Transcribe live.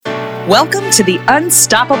Welcome to The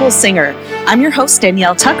Unstoppable Singer. I'm your host,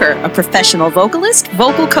 Danielle Tucker, a professional vocalist,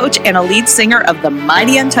 vocal coach, and a lead singer of the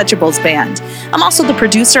Mighty Untouchables band. I'm also the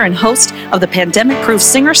producer and host of the Pandemic Proof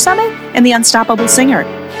Singer Summit and The Unstoppable Singer.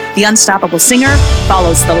 The Unstoppable Singer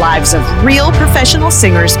follows the lives of real professional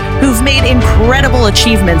singers who've made incredible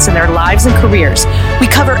achievements in their lives and careers. We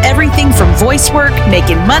cover everything from voice work,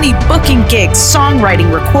 making money, booking gigs,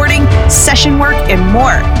 songwriting, recording, session work, and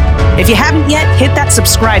more. If you haven't yet, hit that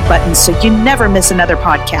subscribe button so you never miss another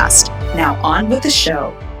podcast. Now on with the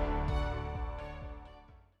show.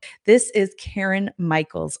 This is Karen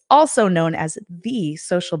Michaels, also known as The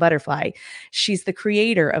Social Butterfly. She's the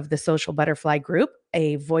creator of the Social Butterfly Group,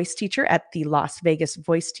 a voice teacher at the Las Vegas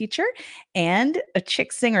Voice Teacher, and a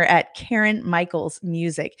chick singer at Karen Michaels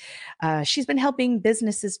Music. She's been helping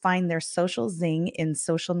businesses find their social zing in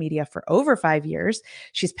social media for over 5 years.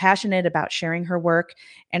 She's passionate about sharing her work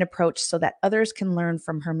and approach so that others can learn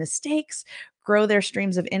from her mistakes, grow their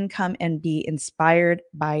streams of income, and be inspired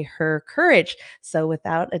by her courage. So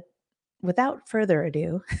without further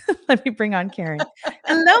ado, let me bring on Karen.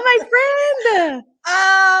 Hello, my friend.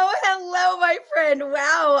 Oh, hello, my friend.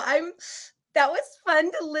 Wow, that was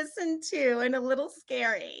fun to listen to and a little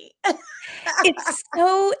scary.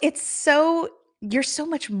 It's so you're so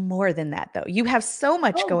much more than that, though. You have so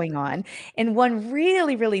much Oh, going on. And one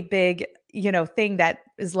really, really big, thing that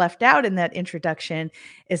is left out in that introduction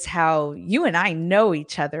is how you and I know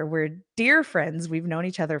each other. We're dear friends. We've known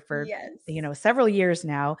each other for, yes. Several years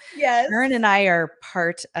now. Yes. Karen and I are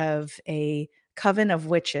part of a coven of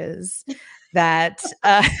witches that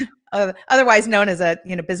otherwise known as a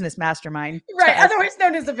business mastermind. Right. Otherwise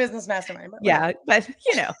known as a business mastermind. Yeah, but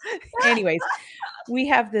anyways, we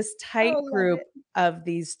have this tight group of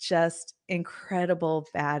these just incredible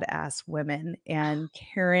badass women, and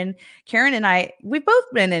Karen and I, we've both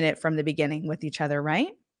been in it from the beginning with each other, right?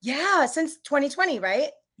 Yeah, since 2020, right?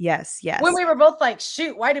 Yes. When we were both like,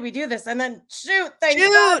 shoot, why did we do this? And then thank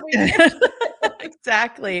God we did.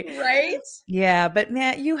 Exactly. Right? Yeah, but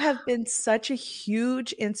man, you have been such a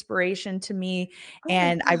huge inspiration to me,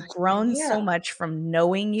 and I've grown so much from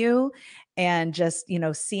knowing you and just,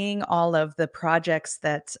 seeing all of the projects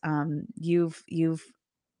that you've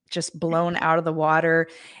just blown out of the water,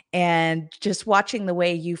 and just watching the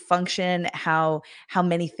way you function, how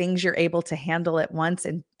many things you're able to handle at once,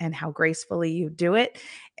 and how gracefully you do it.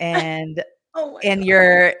 And and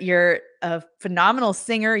you're a phenomenal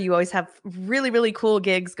singer. You always have really, really cool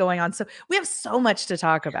gigs going on. So we have so much to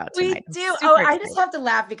talk about tonight. We do. Oh, I just have to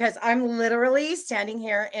laugh because I'm literally standing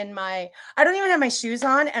here I don't even have my shoes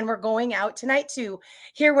on, and we're going out tonight to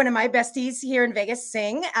hear one of my besties here in Vegas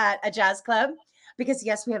sing at a jazz club. Because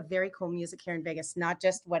yes, we have very cool music here in Vegas, not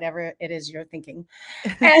just whatever it is you're thinking.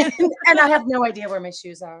 And I have no idea where my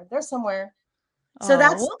shoes are. They're somewhere. So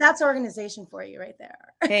that's organization for you right there.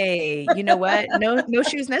 Hey, you know what? No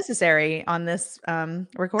shoes necessary on this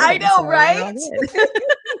recording. I know, right?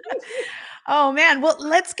 Oh man. Well,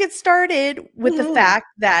 let's get started with the fact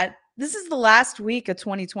that this is the last week of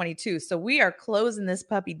 2022. So we are closing this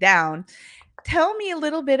puppy down. Tell me a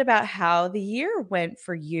little bit about how the year went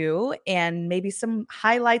for you, and maybe some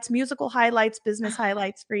highlights, musical highlights, business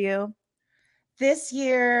highlights for you. This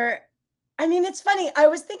year, I mean, it's funny. I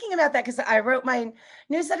was thinking about that because I wrote my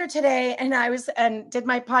newsletter today, and did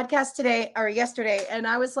my podcast today or yesterday. And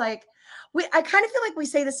I was like, I kind of feel like we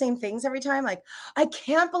say the same things every time. Like, I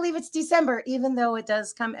can't believe it's December, even though it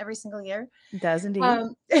does come every single year. It does indeed.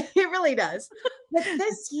 It really does. But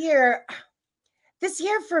this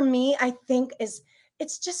year for me, I think it's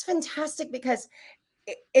just fantastic because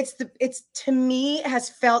it's to me has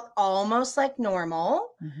felt almost like normal,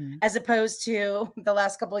 as opposed to the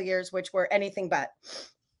last couple of years, which were anything but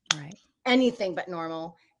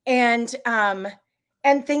normal. And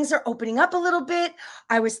things are opening up a little bit.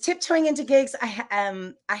 I was tiptoeing into gigs.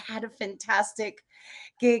 I had a fantastic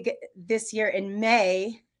gig this year in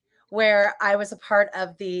May where I was a part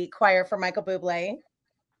of the choir for Michael Bublé.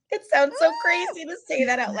 It sounds so crazy to say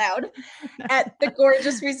that out loud at the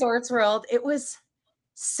gorgeous Resorts World. It was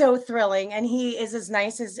so thrilling. And he is as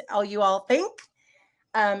nice as you all think.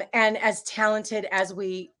 And as talented as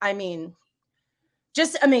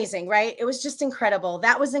just amazing, right? It was just incredible.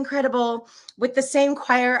 That was incredible. With the same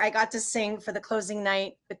choir, I got to sing for the closing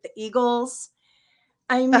night with the Eagles.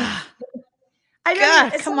 I mean, come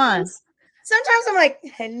on. Sometimes I'm like,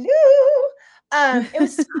 hello. It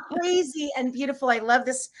was crazy and beautiful. I love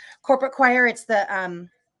this corporate choir. It's the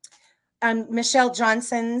Michelle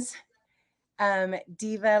Johnson's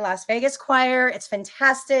Diva Las Vegas choir. It's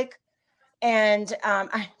fantastic. And I'm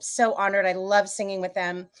so honored. I love singing with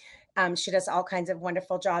them. She does all kinds of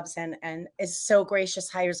wonderful jobs and is so gracious,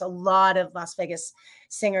 hires a lot of Las Vegas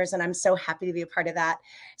singers, and I'm so happy to be a part of that.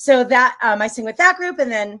 So that I sing with that group,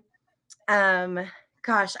 and then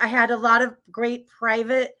gosh, I had a lot of great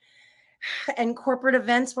private and corporate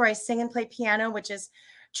events where I sing and play piano, which is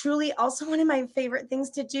truly also one of my favorite things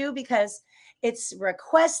to do because it's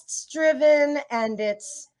requests driven and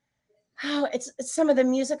it's some of the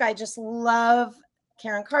music I just love.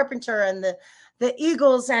 Karen Carpenter and the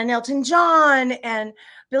Eagles and Elton John and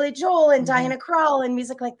Billy Joel and Diana Krall and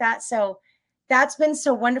music like that. So that's been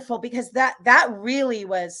so wonderful because that really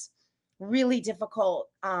was really difficult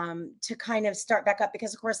to kind of start back up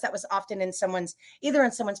because of course that was often in either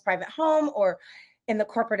in someone's private home or in the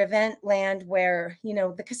corporate event land where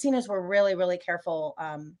the casinos were really really careful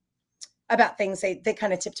about things. They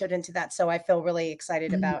kind of tiptoed into that, so I feel really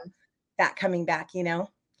excited about that coming back. Yeah.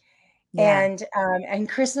 And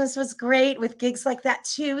Christmas was great with gigs like that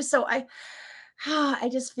too. So I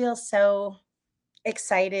just feel so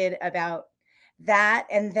excited about that.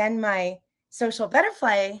 And then my social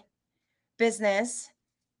butterfly business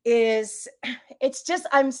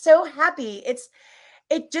I'm so happy.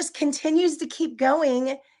 It just continues to keep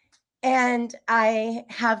going. And I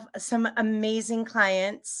have some amazing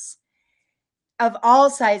clients of all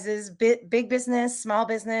sizes, big business, small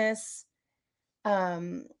business,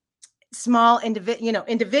 small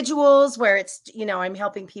individuals where it's I'm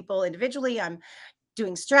helping people individually. I'm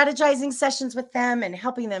doing strategizing sessions with them and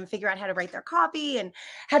helping them figure out how to write their copy and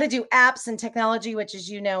how to do apps and technology, which is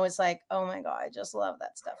is like, oh my god, I just love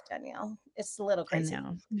that stuff, Danielle. It's a little I crazy.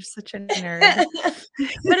 know, you're such a nerd.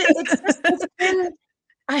 But it's been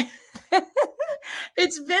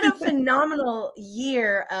it's been a phenomenal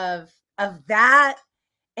year of that.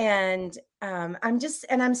 And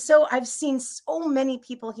I've seen so many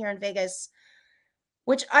people here in Vegas,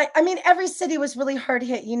 which I mean, every city was really hard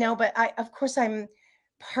hit, but of course, I'm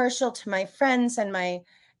partial to my friends and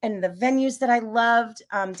the venues that I loved.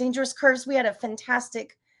 Dangerous Curves, we had a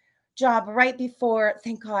fantastic job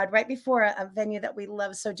thank God, right before a venue that we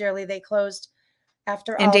love so dearly, they closed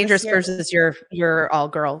after And all this Dangerous year. Curves is your all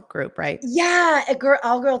girl group, right? Yeah,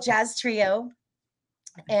 all girl jazz trio.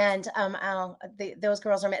 And those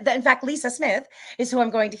girls are, in fact, Lisa Smith is who I'm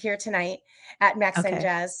going to hear tonight at Max and Okay.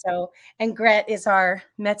 Jazz. So, and Gret is our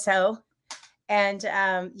mezzo. And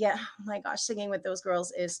yeah, oh my gosh, singing with those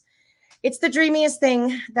girls it's the dreamiest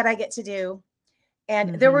thing that I get to do.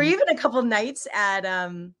 And there were even a couple nights at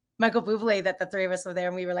Michael Bublé that the three of us were there,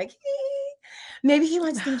 and we were like, maybe he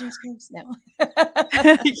wants Dangerous Curves now.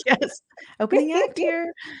 Yes, opening act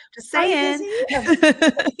here. Just Are you saying. busy?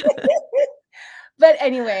 But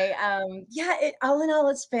anyway, yeah, all in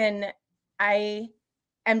all, I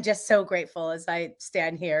am just so grateful as I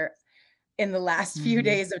stand here in the last few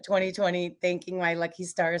days of 2020, thanking my lucky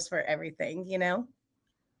stars for everything,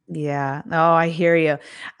 Yeah. Oh, I hear you.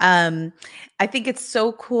 I think it's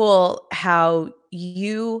so cool how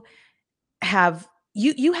have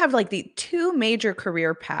you have like the two major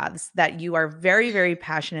career paths that you are very, very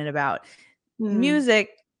passionate about. Mm, Music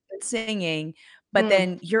and singing, but mm.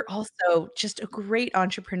 then you're also just a great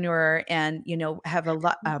entrepreneur and, have a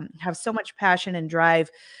lot have so much passion and drive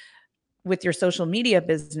with your social media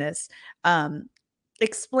business. Um,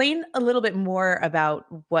 Explain a little bit more about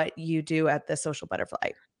what you do at the Social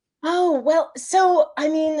Butterfly. Oh, well, so I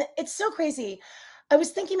mean, it's so crazy. I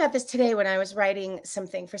was thinking about this today when I was writing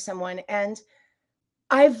something for someone, and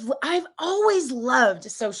I've always loved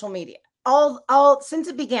social media. All since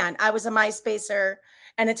it began. I was a MySpacer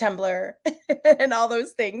and a Tumblr and all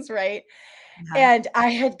those things, right? Yeah. And I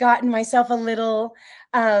had gotten myself a little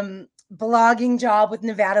blogging job with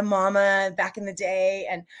Nevada Mama back in the day,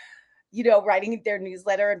 and writing their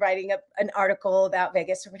newsletter and writing up an article about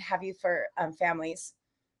Vegas or what have you for families.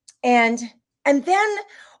 And and then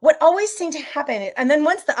what always seemed to happen, and then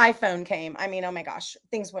once the iPhone came, I mean, oh my gosh,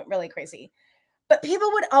 things went really crazy. But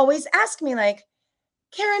people would always ask me, like,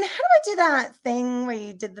 Karen, how do I do that thing where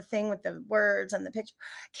you did the thing with the words and the picture?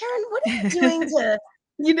 Karen, what are you doing to,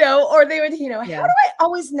 or they would, how Yeah. do I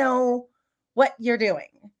always know what you're doing?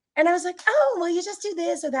 And I was like, oh, well, you just do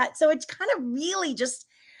this or that. So it kind of really just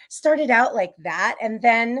started out like that. And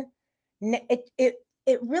then it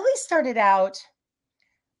really started out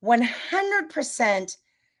 100%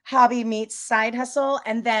 hobby meets side hustle.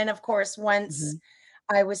 And then, of course, once Mhm.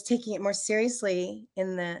 I was taking it more seriously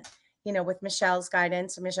with Michelle's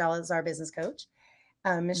guidance. Michelle is our business coach.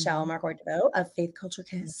 Michelle Mhm. Marquardt DeVoe of Faith Culture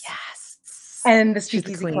Kiss Yes. and the She's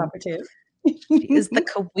the Speakeasy queen. Cooperative. She is the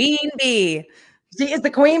queen bee. She is the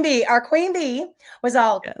queen bee. Our queen bee was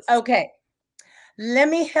all, Yes. okay, let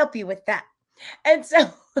me help you with that. And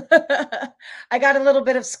so I got a little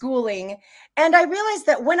bit of schooling, and I realized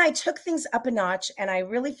that when I took things up a notch and I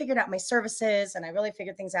really figured out my services and I really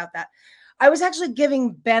figured things out, that I was actually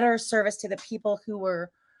giving better service to the people who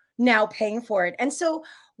were now paying for it. And so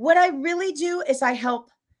what I really do is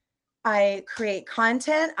I create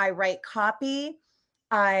content, I write copy,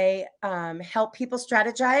 I help people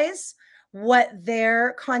strategize what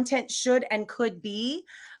their content should and could be.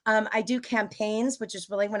 I do campaigns, which is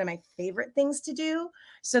really one of my favorite things to do.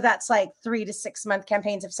 So that's like 3 to 6 month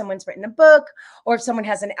campaigns. If someone's written a book or if someone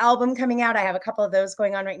has an album coming out, I have a couple of those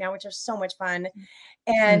going on right now, which are so much fun.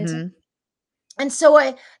 And Mhm.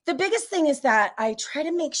 so the biggest thing is that I try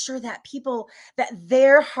to make sure that people, that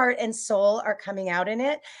their heart and soul are coming out in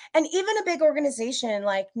it. And even a big organization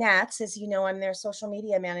like Nats, as you know, I'm their social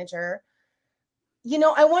media manager.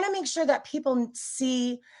 I want to make sure that people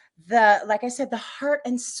see like I said, the heart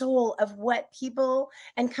and soul of what people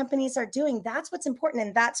and companies are doing. That's what's important.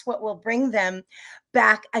 And that's what will bring them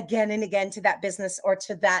back again and again to that business or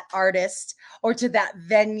to that artist or to that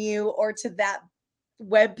venue or to that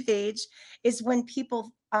web page, is when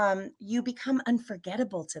people you become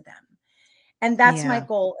unforgettable to them. And that's my Yeah.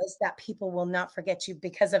 goal, is that people will not forget you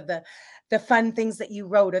because of the fun things that you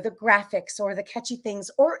wrote, or the graphics, or the catchy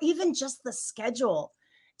things, or even just the schedule.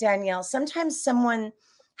 Danielle, sometimes someone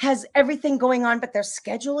has everything going on but their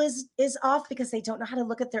schedule is off because they don't know how to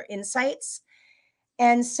look at their insights.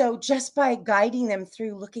 And so just by guiding them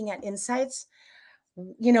through looking at insights,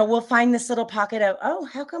 we'll find this little pocket of, oh,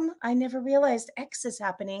 how come I never realized X is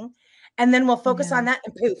happening? And then we'll focus Yeah. on that,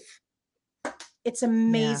 and poof, it's Yeah.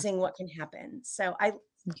 amazing what can happen. So I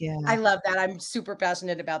Yeah. love that. I'm super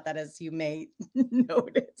passionate about that, as you may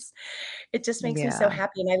notice. It just makes me so Yeah.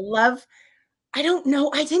 happy. And I don't know,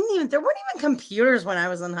 there weren't even computers when I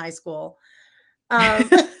was in high school. Um,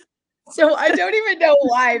 so I don't even know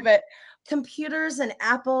why, but computers and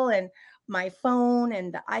Apple and my phone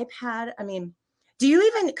and the iPad. I mean, do you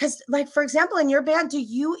even, because like, for example, in your band,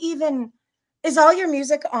 is all your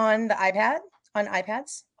music on the iPad, on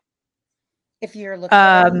iPads? If you're looking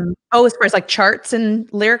at them? Oh, as far as, like, charts and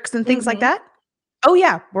lyrics and things like Mhm. that? Oh,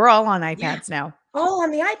 yeah, we're all on Yeah. iPads now. All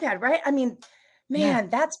on the iPad, right? I mean, Yeah. man,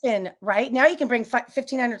 that's been right? Now you can bring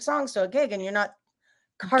 1,500 songs to a gig and you're not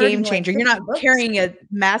Game carting like changer. You're 50 not books. carrying a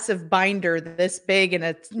massive binder this big and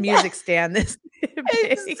a Yeah, music stand this big.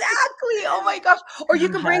 exactly. Oh my gosh. Or you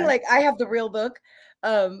can bring, God. like, I have the real book,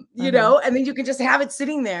 Uh-huh. and then you can just have it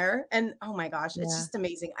sitting there, and oh my gosh, it's Yeah. just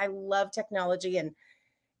amazing. I love technology, and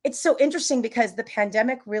it's so interesting because the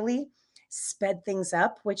pandemic really sped things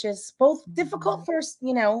up, which is both difficult Mhm.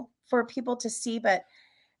 for, for people to see, but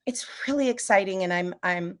it's really exciting, and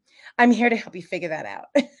I'm here to help you figure that out.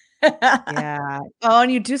 Yeah. Oh,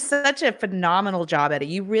 and you do such a phenomenal job at it.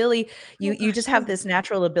 You really Oh you gosh, just have thanks. this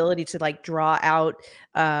natural ability to, like, draw out,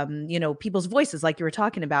 people's voices like you were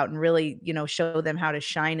talking about and really, show them how to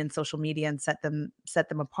shine in social media and set them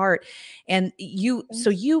apart. And you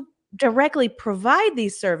directly provide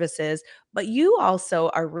these services, but you also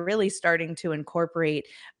are really starting to incorporate,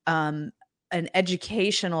 an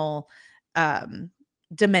educational, um,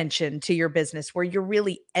 dimension to your business where you're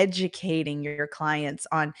really educating your clients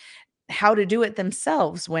on how to do it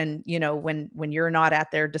themselves when you're not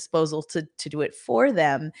at their disposal to do it for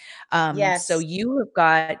them. So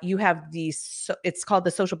Yes. you have these it's called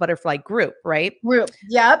the Social Butterfly Group, right? Group.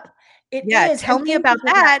 Yep, it Yeah, is, tell and me thank about you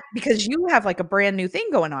for that. that because you have, like, a brand new thing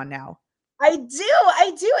going on now. I do.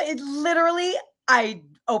 It literally, I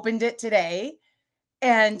opened it today,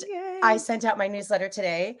 and I Yay. sent out my newsletter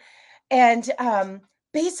today, and,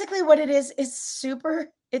 basically what it is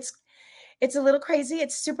super it's a little crazy,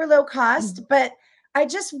 it's super low cost, Mhm, but I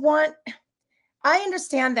just want I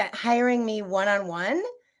understand that hiring me one-on-one,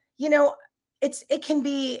 you know, it can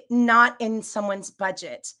be not in someone's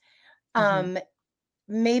budget. mhm. Um,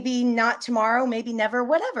 Maybe not tomorrow, maybe never,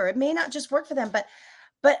 whatever. It may not just work for them,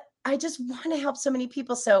 but I just want to help so many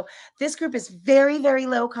people. So this group is very, very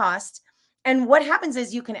low cost. And what happens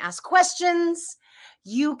is you can ask questions.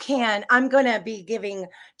 I'm going to be giving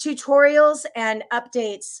tutorials and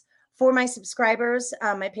updates for my subscribers,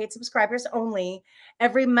 my paid subscribers only,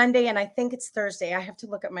 every Monday. And I think it's Thursday. I have to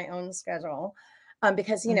look at my own schedule,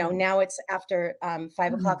 because, Mhm, now it's after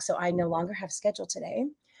 5 o'clock. mhm. So I no longer have schedule today.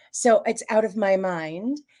 So it's out of my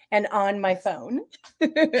mind and on my Yes. phone.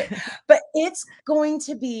 But it's going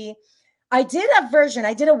to be, I did a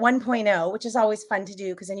 1.0, which is always fun to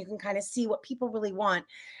do because then you can kind of see what people really want.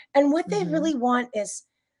 And what they Mhm, really want is,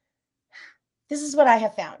 this is what I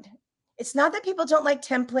have found. It's not that people don't like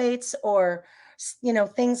templates or,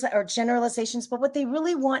 things or generalizations, but what they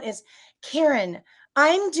really want is, Karen,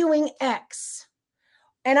 I'm doing X.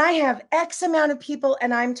 and I have X amount of people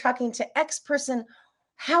and I'm talking to X person.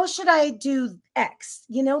 How should I do X?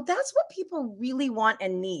 That's what people really want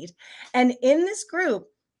and need. And in this group,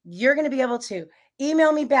 you're going to be able to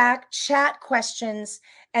email me back, chat questions,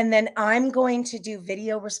 and then I'm going to do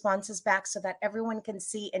video responses back so that everyone can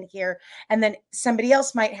see and hear. And then somebody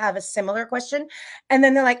else might have a similar question. And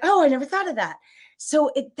then they're like, oh, I never thought of that.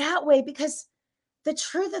 So that way, because the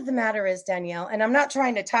truth of the matter is, Danielle, and I'm not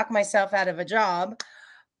trying to talk myself out of a job,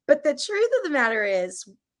 but the truth of the matter is,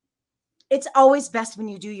 it's always best when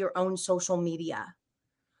you do your own social media,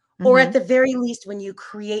 or at Mhm. the very least, when you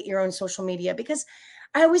create your own social media. Because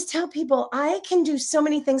I always tell people, I can do so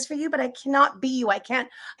many things for you, but I cannot be you. I can't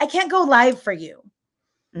go live for you.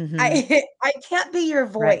 Mhm. I can't be your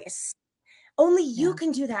Right. voice. Only you Yeah.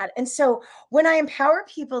 can do that. And so when I empower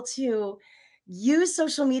people to use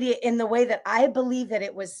social media in the way that I believe that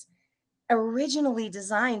it was originally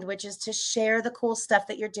designed, which is to share the cool stuff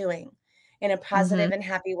that you're doing in a Mhm. positive and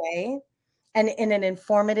happy way and in an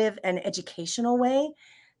informative and educational way,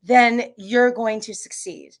 then you're going to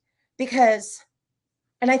succeed. Because,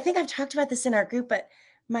 and I think I've talked about this in our group, but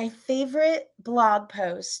my favorite blog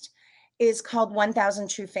post is called 1000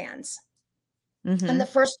 True Fans. And the Mhm.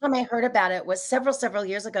 first time I heard about it was several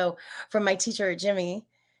years ago from my teacher, Jimmy,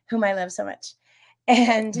 whom I love so much.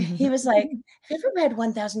 And he was like, have you ever read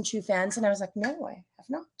 1000 True Fans? And I was like, no, I have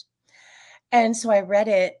not. And so I read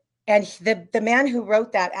it. And the man who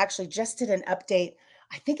wrote that actually just did an update.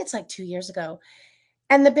 I think it's like 2 years ago.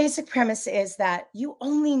 And the basic premise is that you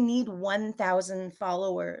only need 1000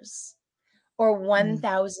 followers or Mm.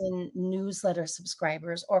 1000 newsletter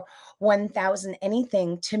subscribers or 1000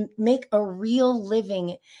 anything to make a real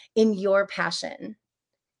living in your passion.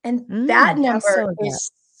 And that How number so is that?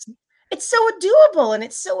 is, it's so doable and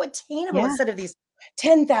it's so attainable Yeah. instead of these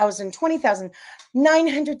 10,000, 20,000,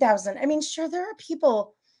 900,000. I mean, sure, there are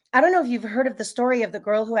people. I don't know if you've heard of the story of the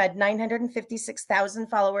girl who had 956,000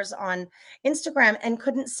 followers on Instagram and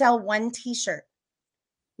couldn't sell one t-shirt,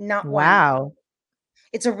 not one. Wow.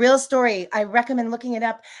 It's a real story. I recommend looking it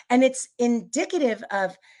up. And it's indicative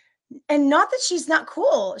of, and not that she's not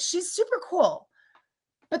cool, she's super cool.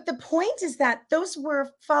 But the point is that those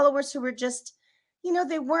were followers who were just,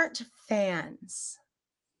 they weren't fans.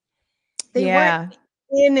 They weren't Yeah.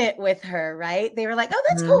 in it with her, right? They were like, oh,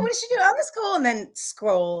 that's cool. Mhm. What does she do? Oh, that's cool. And then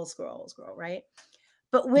scroll, scroll, scroll, right?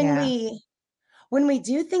 But Yeah. when we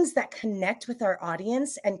do things that connect with our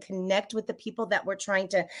audience and connect with the people that we're trying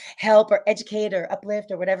to help or educate or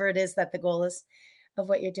uplift or whatever it is that the goal is of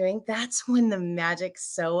what you're doing, that's when the magic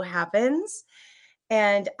so happens.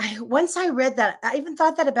 And once I read that, I even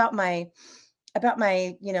thought that about my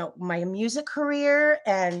my music career.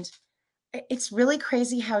 And it's really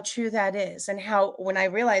crazy how true that is. And how, when I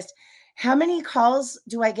realized, how many calls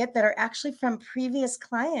do I get that are actually from previous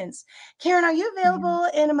clients? Karen, are you Yeah. available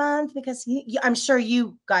in a month? Because I'm sure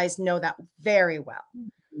you guys know that very well,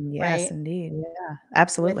 Yes, right? indeed. Yeah. With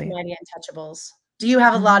Absolutely. Mighty Untouchables. Do you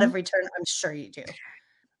have a lot Mhm. of return? I'm sure you do.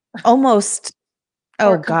 Almost.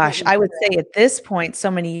 Or Oh gosh, completely I would zero. say at this point, so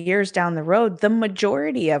many years down the road, the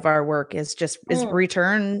majority of our work is Mm,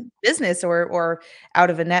 return business or out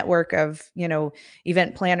of a network of,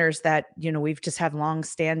 event planners that, we've just had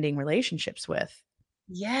long-standing relationships with.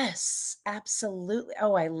 yes, absolutely.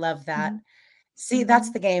 Oh, I love that. Mhm. See, that's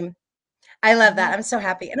Mhm. the game. I love that. Yep. I'm so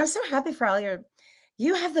happy. And I'm so happy for all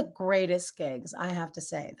you have the greatest gigs, I have to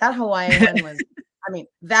say. That Hawaii one was, I mean,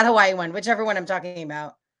 that Hawaii one, whichever one I'm talking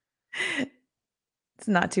about, It's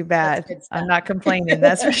not too that's bad. good I'm stuff. not complaining,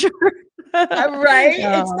 that's for sure. Right?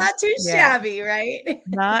 It's No, not too yeah, shabby, right?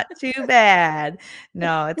 not too bad.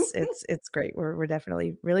 No, it's great. We're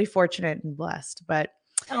definitely really fortunate and blessed, but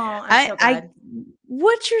Oh, I'm I so I glad.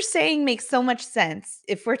 what you're saying makes so much sense.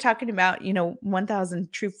 If we're talking about,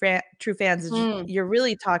 1,000 true fans, Mm, you're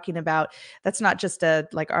really talking about that's not just a,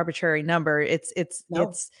 like, arbitrary number.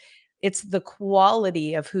 no. It's the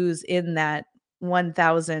quality of who's in that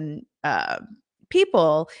 1,000,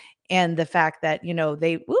 people, and the fact that,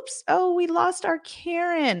 they "Oops, oh, we lost our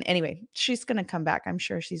Karen." Anyway, she's gonna come back. I'm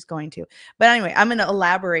sure she's going to. But anyway, I'm gonna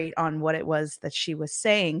elaborate on what it was that she was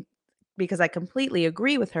saying because I completely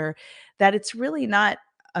agree with her that it's really not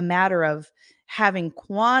a matter of having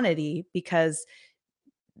quantity because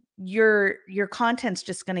your content's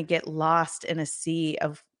just going to get lost in a sea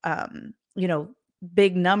of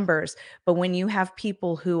big numbers. But when you have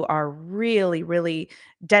people who are really really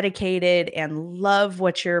dedicated and love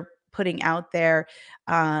what you're putting out there,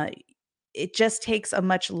 uh it just takes a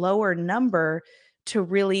much lower number to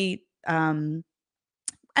really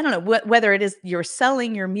I don't know whether it is you're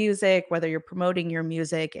selling your music, whether you're promoting your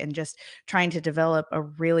music and just trying to develop a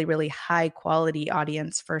really, really high quality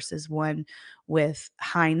audience versus one with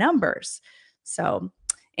high numbers. So,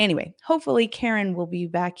 anyway, hopefully Karen will be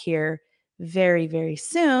back here very, very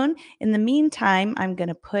soon. In the meantime, I'm going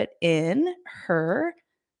to put in her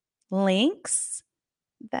links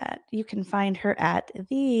that you can find her at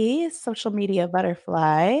the Social Media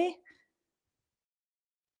Butterfly.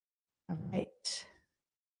 All right.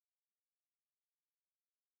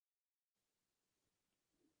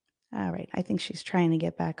 All right. I think she's trying to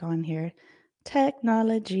get back on here.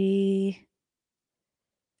 Technology.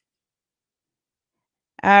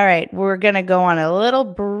 All right. We're going to go on a little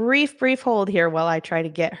brief hold here while I try to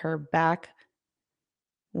get her back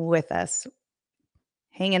with us.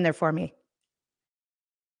 Hang in there for me.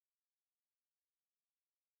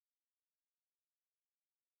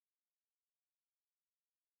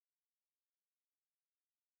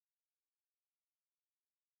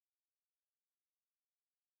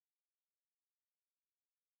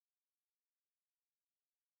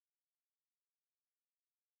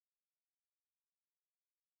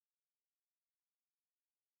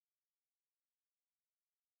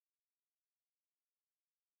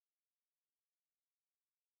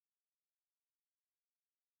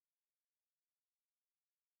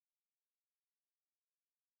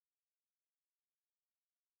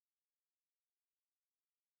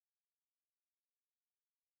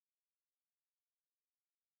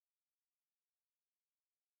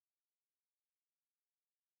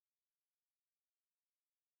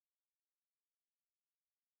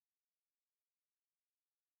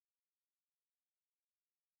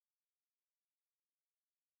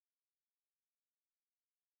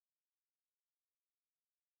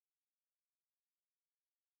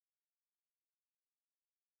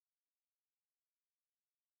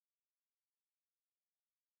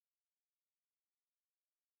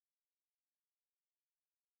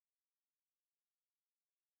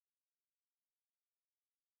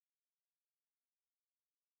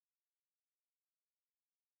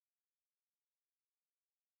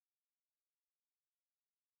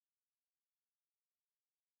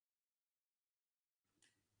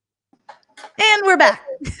 And we're back.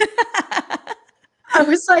 I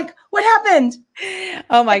was like, what happened?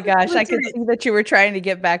 Oh my gosh. I could see that you were trying to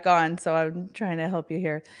get back on. So I'm trying to help you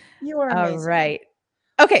here. You are All amazing. right.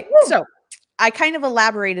 Okay. Woo! So I kind of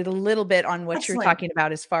elaborated a little bit on what you're Excellent. talking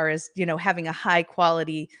about as far as, having a high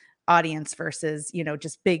quality audience versus,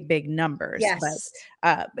 just big numbers. Yes.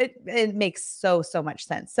 But it makes so much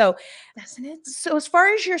sense. So Doesn't it? so as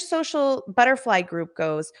far as your social butterfly group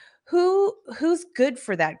goes, who's good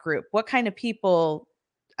for that group? What kind of people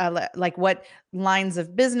like what lines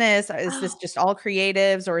of business? Is this Oh, just all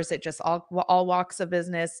creatives or is it just all walks of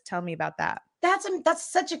business? Tell me about that.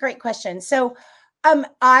 that's such a great question. So,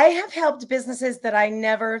 I have helped businesses that I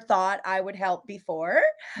never thought I would help before,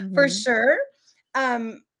 for Mhm. sure.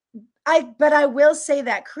 Um, but I will say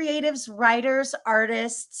that creatives, writers,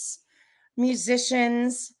 artists,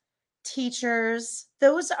 musicians, teachers,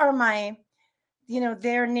 those are my,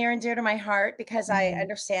 they're near and dear to my heart because I Mhm.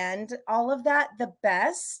 understand all of that the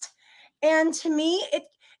best. And to me,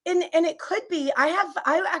 and it could be, I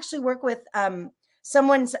actually work with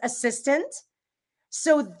someone's assistant.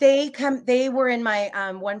 So they were in my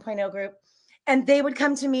 1.0 group, and they would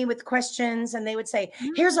come to me with questions, and they would say,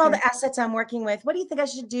 here's all Okay. the assets I'm working with. What do you think I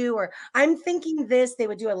should do? Or I'm thinking this. They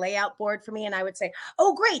would do a layout board for me, and I would say,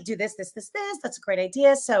 oh, great, do this. That's a great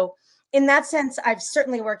idea. So in that sense, I've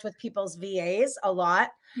certainly worked with people's VAs a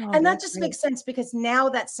lot. Oh, And that that's just great. makes sense because now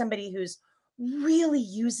that's somebody who's really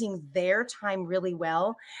using their time really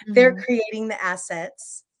well. They're Mhm. creating the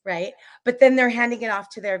assets, right? But then they're handing it off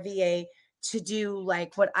to their VA to do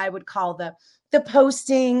like what I would call the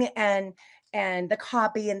posting and the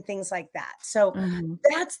copy and things like that. So Mhm.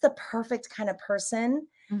 that's the perfect kind of person,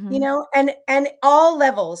 Mhm. and all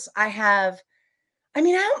levels. I have, I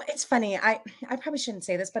mean, it's funny. I probably shouldn't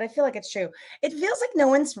say this, but I feel like it's true. It feels like no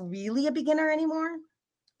one's really a beginner anymore,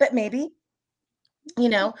 but maybe, I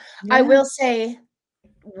Yeah. will say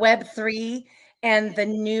Web3 and the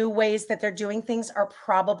new ways that they're doing things are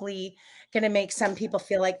probably going to make some people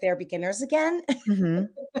feel like they're beginners again. Mhm.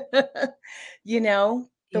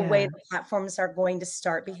 The way Yeah. the platforms are going to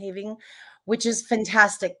start behaving, which is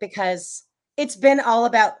fantastic because it's been all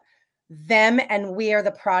about them and we are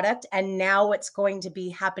the product. And now what's going to be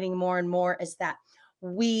happening more and more is that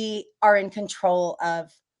we are in control of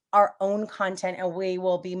our own content and we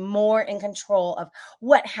will be more in control of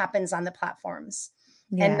what happens on the platforms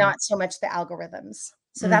and Yeah. not so much the algorithms.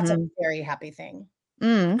 So that's a Mhm. very happy thing.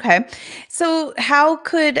 Okay. So how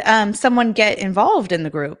could someone get involved in the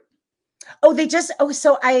group? Oh,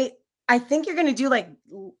 so I think you're gonna do like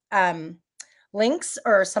links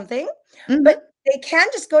or something, Mhm. but they can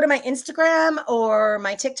just go to my Instagram or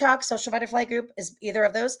my TikTok, Social Butterfly Group is either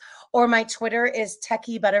of those, or my Twitter is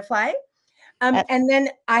Techie Butterfly. Uh, And then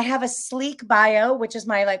I have a sleek bio, which is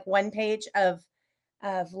my like one page of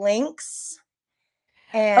links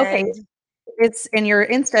okay. and It's and your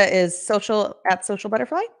Insta is social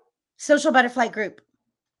butterfly Social Butterfly Group.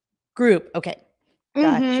 group. Okay.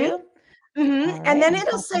 Got Mhm. you. Mhm, All and right. then I'm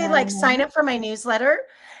it'll popping say, that like, in "Sign there. up for my newsletter,"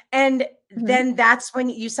 and Mhm. then that's when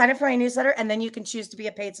you sign up for my newsletter, and then you can choose to be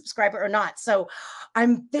a paid subscriber or not, so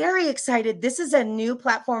I'm very excited. This is a new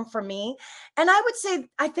platform for me, and I would say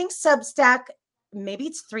I think Substack, maybe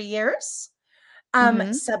it's 3 years.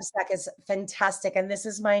 Mhm. Substack is fantastic, and this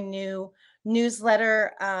is my new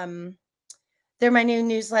newsletter, they're my new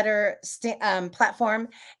newsletter platform,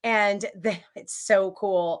 and it's so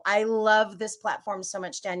cool. I love this platform so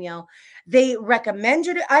much, Danielle. They recommend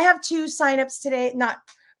you to. I have 2 signups today, not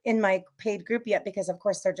in my paid group yet because, of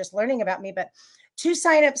course, they're just learning about me, but 2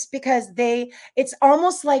 signups because it's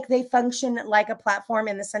almost like they function like a platform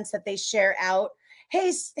in the sense that they share out.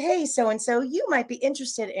 Hey, so and so, you might be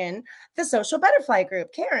interested in the Social Butterfly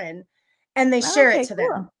Group, Karen, and they share it Okay, to them.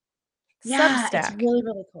 cool. Yeah, it's Substack. really,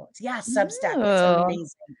 really cool. Yeah, Substack, it's Oh,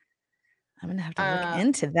 amazing. I'm gonna have to look Uh,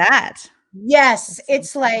 into that. yes, That sounds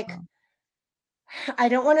it's like wonderful. I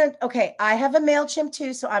don't wanna okay, I have a MailChimp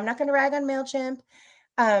too, so I'm not gonna rag on MailChimp.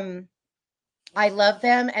 Um, I love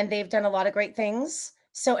them, and they've done a lot of great things.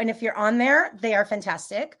 So and if you're on there, they are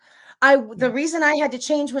fantastic. The Yeah. reason I had to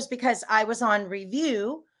change was because I was on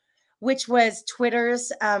Review, which was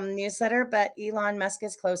Twitter's, newsletter, but Elon Musk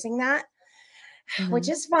is closing that, which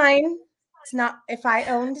Mhm. is fine. It's not if I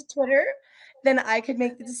owned Twitter, then I could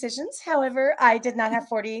make the decisions. However, I did not have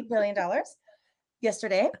 $40 billion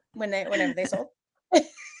yesterday whenever they sold.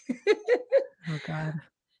 Oh god.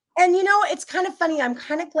 And it's kind of funny. I'm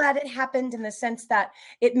kind of glad it happened in the sense that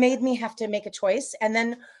it made me have to make a choice. And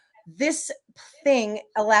then this thing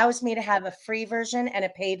allows me to have a free version and a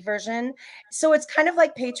paid version. So it's kind of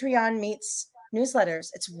like Patreon meets newsletters.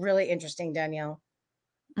 It's really interesting, Danielle.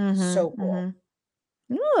 Mhm, So cool. mhm.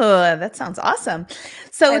 Ooh, that sounds awesome.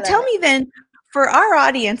 So I love tell it. me then, for our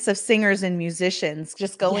audience of singers and musicians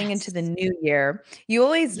just going into the Yes. new year, you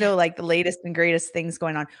always know Yes. like the latest and greatest things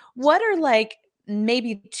going on. What are like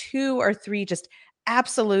maybe 2 or 3 just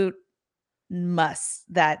absolute musts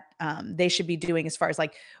that they should be doing as far as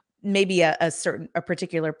like maybe a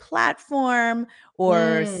particular platform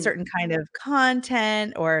or Mm, certain kind of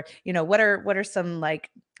content or what are some like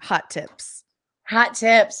hot tips? hot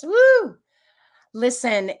tips. Woo!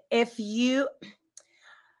 Listen,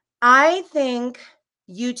 I think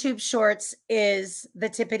YouTube Shorts is the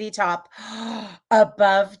tippity top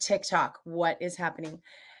above TikTok. What is happening?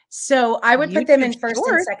 So I would put them YouTube in first and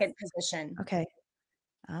Shorts. second position. Okay.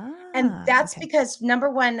 And Ah, that's okay. because number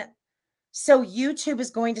one, so YouTube is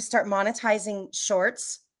going to start monetizing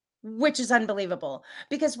shorts, which is unbelievable.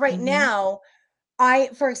 Because right Mhm. now,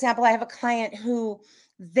 for example, I have a client who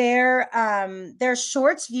their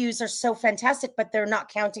shorts views are so fantastic, but they're not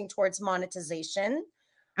counting towards monetization,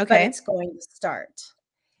 but Okay. it's going to start.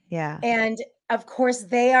 Yeah. And of course,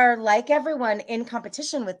 they are like everyone in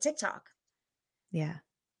competition with TikTok. Yeah. Yeah.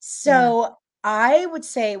 So I would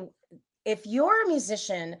say if you're a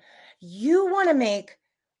musician, you want to make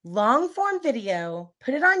long form video,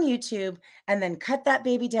 put it on YouTube, and then cut that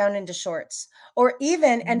baby down into shorts or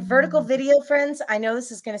even and vertical Mm. video, friends. I know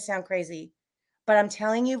this is going to sound crazy, but I'm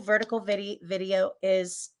telling you, vertical video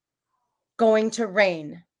is going to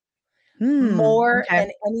reign more Okay.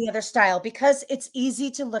 than any other style because it's easy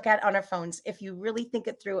to look at on our phones. If you really think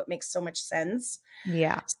it through, it makes so much sense.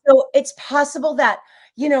 Yeah. So it's possible that,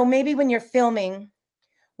 maybe when you're filming,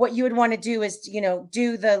 what you would want to do is,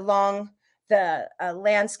 do the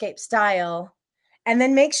landscape style and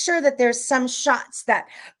then make sure that there's some shots that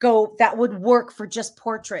would work for just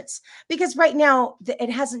portraits because right now it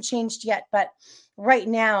hasn't changed yet, but right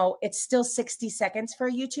now it's still 60 seconds for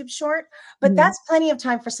a YouTube short, but Mhm. that's plenty of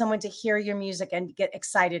time for someone to hear your music and get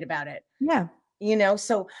excited about it. Yeah.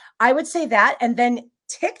 So I would say that. And then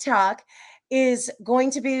TikTok is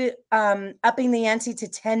going to be upping the ante to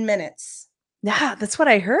 10 minutes. Yeah, that's what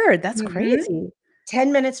I heard. That's Mhm. crazy.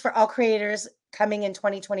 10 minutes for all creators coming in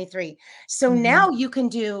 2023. So Mhm. now you can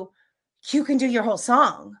do your whole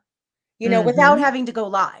song, without Mhm. having to go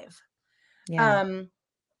live. Yeah. Um,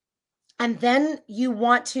 and then you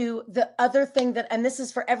want to the other thing that and this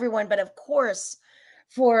is for everyone, but of course,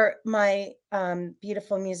 for my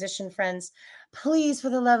beautiful musician friends, please, for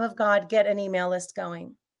the love of God, get an email list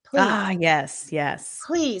going. Please. Ah, yes, yes.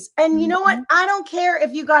 Please. And you know what? Mhm. I don't care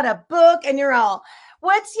if you got a book and you're all,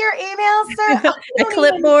 what's your email, sir? I A don't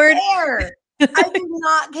even clipboard. care. I do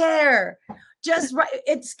not care. Just right.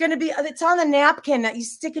 It's going to be, it's on the napkin that you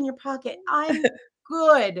stick in your pocket. I'm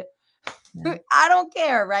good. Yeah. I don't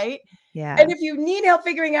care. Right. Yeah. And if you need help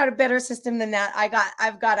figuring out a better system than that,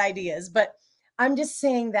 I've got ideas, but I'm just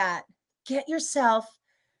saying that get yourself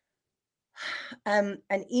an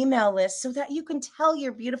email list so that you can tell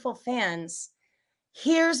your beautiful fans,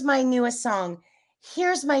 here's my newest song,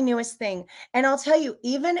 here's my newest thing. And I'll tell you,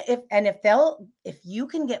 even if you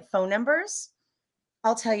can get phone numbers,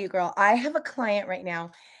 I'll tell you, girl, I have a client right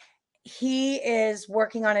now. He is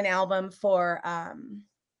working on an album for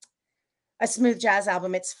a smooth jazz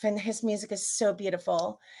album. His music is so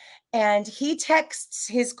beautiful. And he texts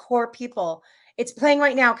his core people, it's playing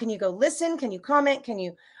right now. Can you go listen? Can you comment? Can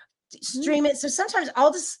you Mm, stream it? So sometimes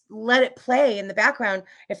I'll just let it play in the background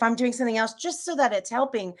if I'm doing something else, just so that it's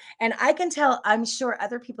helping. And I can tell, I'm sure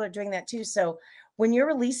other people are doing that too. So when you're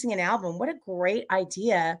releasing an album, what a great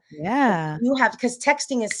idea if yeah. you have, because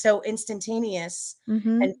texting is so instantaneous and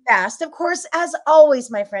Mhm. fast. Of course, as always,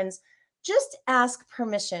 my friends, just ask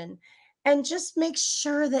permission and just make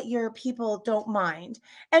sure that your people don't mind.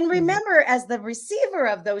 And Yeah. remember, as the receiver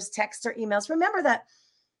of those texts or emails, remember that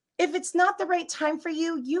if it's not the right time for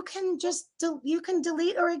you, you can just you can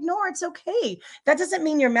delete or ignore. It's okay. That doesn't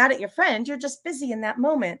mean you're mad at your friend. You're just busy in that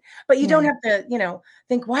moment. But you don't Yeah. have to,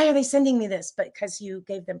 think, why are they sending me this? But because you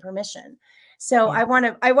gave them permission. So Yeah. I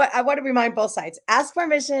want to remind both sides. Ask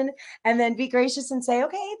permission and then be gracious and say,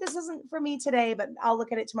 okay, this isn't for me today, but I'll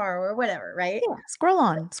look at it tomorrow or whatever, right? Yeah. Scroll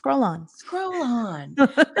on, scroll on. Scroll on.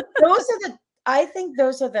 But I think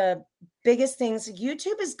those are the biggest things.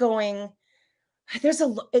 YouTube is going,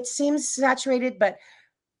 it seems saturated, but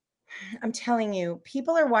I'm telling you,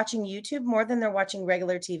 people are watching YouTube more than they're watching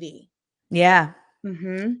regular TV. Yeah,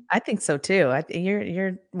 Mhm. I think so too.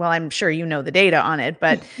 You're well, I'm sure you know the data on it,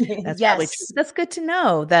 but that's probably true. Yes. That's good to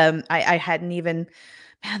know. I hadn't even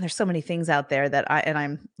man, there's so many things out there that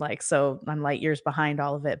I'm like, I'm light years behind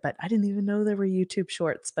all of it, but I didn't even know there were YouTube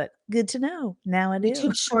shorts, but good to know. Now I do.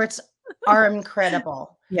 YouTube Shorts are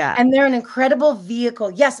incredible, Yeah. and they're an incredible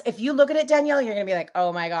vehicle. Yes, if you look at it, Danielle, you're gonna be like,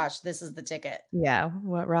 "Oh my gosh, this is the ticket." Yeah.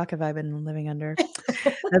 What rock have I been living under?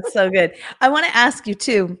 That's so good. I wanna ask you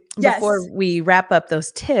too, before Yes. we wrap up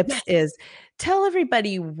those tips, Yes. is tell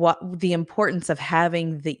everybody what the importance of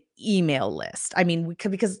having the email list. I mean,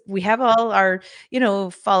 because we have all our,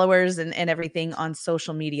 followers and everything on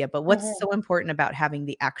social media, but what's Mhm. so important about having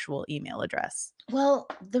the actual email address? Well,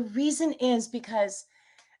 the reason is because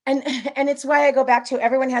and and it's why I go back to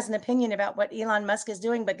everyone has an opinion about what Elon Musk is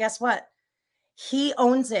doing, but guess what? He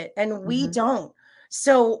owns it and we Mhm. don't.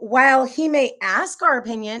 So while he may ask our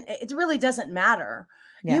opinion, it really doesn't matter.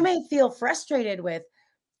 You Yeah. may feel frustrated with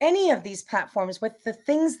any of these platforms, with the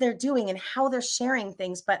things they're doing and how they're sharing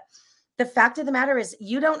things. But the fact of the matter is,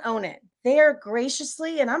 you don't own it. They are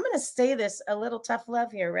graciously, and I'm going to say this a little tough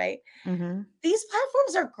love here, right? Mhm. These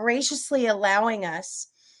platforms are graciously allowing us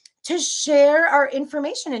to share our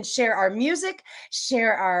information and share our music,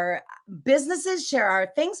 share our businesses, share our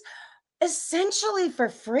things essentially for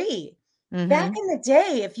free. Back Mhm. in the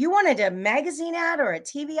day, if you wanted a magazine ad or a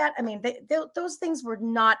TV ad, I mean, those things were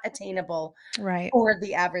not attainable Right. for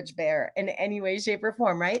the average bear in any way, shape, or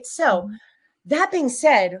form, right? So, Mhm. that being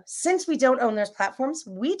said, since we don't own those platforms,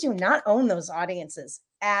 we do not own those audiences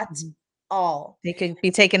at Mhm. all. They could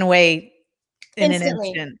be taken away in an Instantly,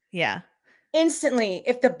 instant. Yeah. instantly.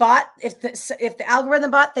 If the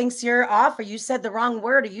algorithm bot thinks you're off or you said the wrong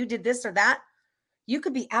word or you did this or that, you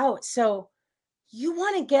could be out. So, you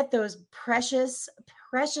want to get those precious,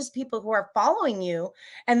 precious people who are following you.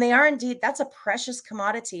 And they are indeed, that's a precious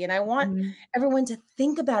commodity. And I want Mhm. everyone to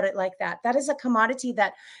think about it like that. That is a commodity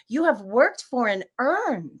that you have worked for and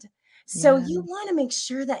earned. So Yeah. you want to make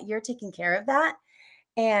sure that you're taking care of that.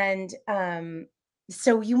 And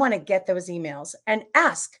so you want to get those emails and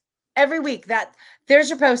ask every week that there's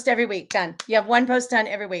your post every week done. You have one post done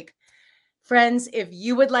every week. Friends, if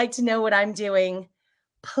you would like to know what I'm doing,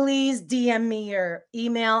 please DM me your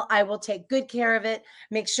email. I will take good care of it.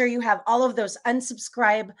 Make sure you have all of those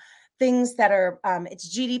unsubscribe things that are it's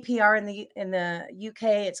GDPR in the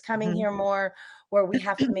UK. It's coming Mhm. here more where we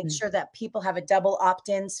have to make sure that people have a double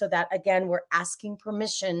opt-in so that again we're asking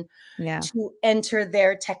permission Yeah. to enter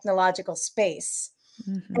their technological space.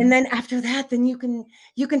 And Mhm. then after that then you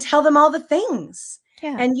can tell them all the things.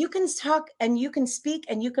 Yeah. And you can talk and you can speak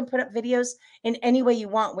and you can put up videos in any way you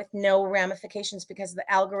want with no ramifications because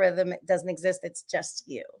the algorithm doesn't exist. It's just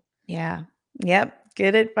you. Yeah. Yep.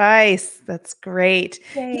 Good advice. That's great.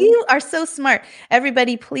 Yay. You are so smart.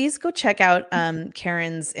 Everybody, please go check out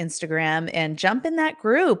Karen's Instagram and jump in that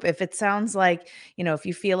group. If it sounds like, if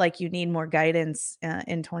you feel like you need more guidance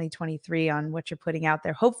in 2023 on what you're putting out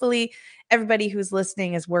there, hopefully everybody who's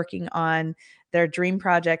listening is working on their dream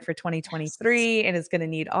project for Yes. 2023 and is going to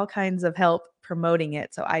need all kinds of help promoting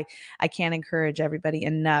it. So I can't encourage everybody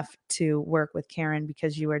enough to work with Karen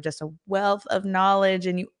because you are just a wealth of knowledge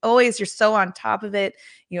and you're so on top of it.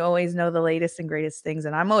 You always know the latest and greatest things.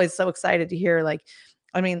 And I'm always so excited to hear, like,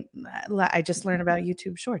 I mean, I just learned about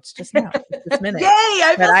YouTube Shorts just now, just this Yay! minute,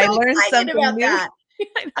 I but feel I so learned excited something about new. that.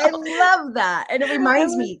 I I know. love that. And it I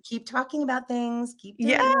reminds learned me, keep talking about things, keep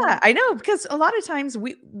Yeah, doing it. I know, because a lot of times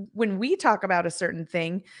when we talk about a certain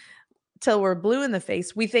thing till we're blue in the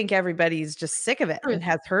face, we think everybody's just sick of it and Truth,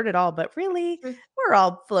 has heard it all, but really, truth. we're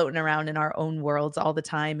all floating around in our own worlds all the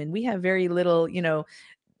time, and we have very little,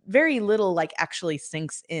 like, actually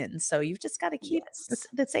sinks in, so you've just gotta keep Yes.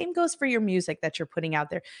 the same goes for your music that you're putting out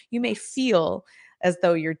there. You may Yes. feel as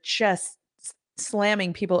though you're just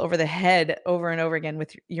slamming people over the head over and over again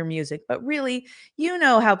with your music, but really,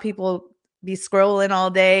 how people be scrolling all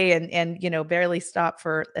day and barely stop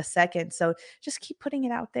for a second. So just keep putting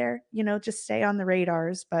it out there, just stay on the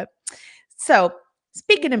radars. But so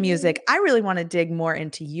speaking of Yay. music, I really want to dig more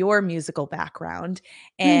into your musical background.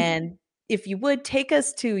 Mm. And if you would take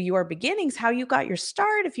us to your beginnings, how you got your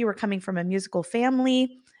start, if you were coming from a musical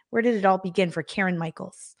family, where did it all begin for Karen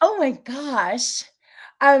Michaels? Oh my gosh.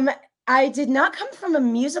 Um, I did not come from a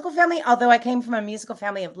musical family, although I came from a musical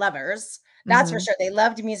family of lovers. That's for Mhm. sure. They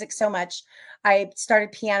loved music so much. I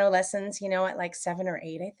started piano lessons, at like 7 or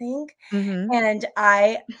 8, I think. Mhm. And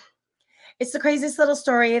it's the craziest little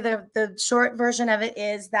story. The short version of it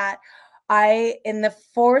is that in the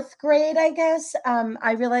 4th grade, I guess,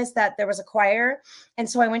 I realized that there was a choir. And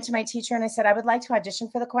so I went to my teacher and I said, I would like to audition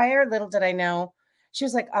for the choir. Little did I know. She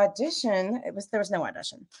was like, audition. There was no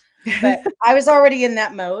audition, but I was already in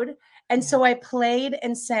that mode. And Yeah. so I played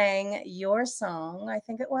and sang Your Song, I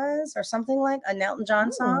think it was, or something like a Elton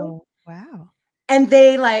John song. Oh, wow. And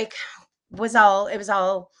they like it was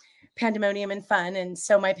all pandemonium and fun. And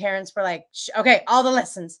so my parents were like, okay, all the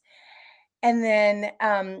lessons. And then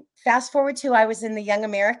fast forward to I was in the Young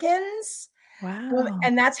Americans. Wow.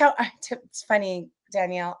 And that's how it's funny,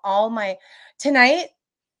 Danielle. Tonight,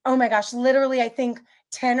 oh my gosh, literally, I think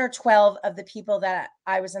 10 or 12 of the people that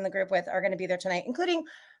I was in the group with are going to be there tonight, including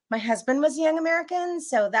my husband was a Young American.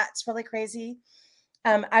 So that's really crazy.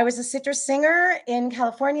 I was a citrus singer in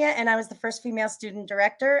California, and I was the first female student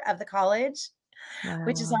director of the college,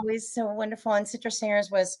 which is Wow. always so wonderful. And Citrus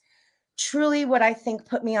Singers was truly what I think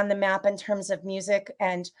put me on the map in terms of music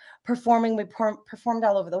and performing. We performed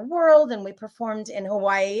all over the world, and we performed in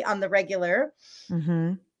Hawaii on the regular.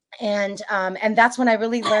 Mhm. And that's when I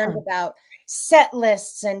really learned about set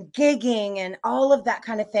lists and gigging and all of that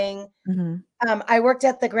kind of thing. Mhm. I worked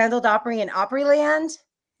at the Grand Ole Opry in Opryland.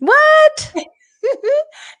 What?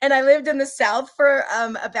 And I lived in the South for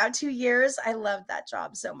about 2 years. I loved that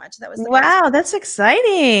job so much. That was the best. Wow, that's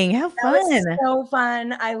exciting. How That was fun. so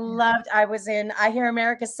fun. I was in I Hear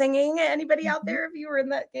America Singing. Anybody out Mhm. there if you were in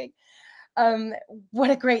that gig? Um, what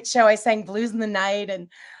a great show. I sang Blues in the Night, and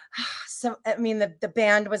so I mean the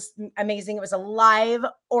band was amazing. It was a live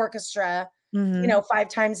orchestra, Mhm. 5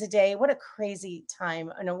 times a day. What a crazy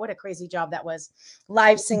time. I know what a crazy job that was.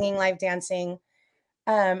 Live singing, live dancing.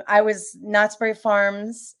 I was Knott's Berry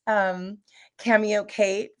Farms Cameo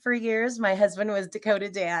Kate for years. My husband was Dakota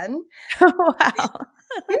Dan. Wow. I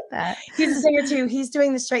love that. He's a singer too. He's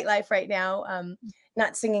doing the Straight Life right now.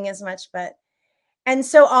 Not singing as much, but and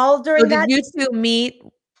so all So during did that you 2 meet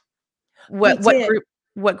we what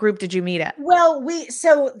did. group did you meet at? Well,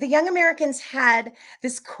 so the Young Americans had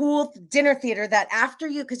this cool dinner theater that after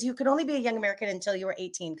because you could only be a Young American until you were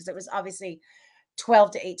 18, because it was obviously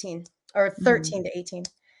 12 to 18 or Mhm. 13 to 18.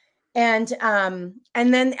 And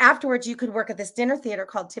then afterwards you could work at this dinner theater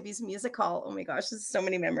called Tibby's Music Hall. Oh my gosh, there's so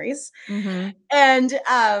many memories. Mhm. And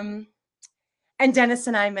and Dennis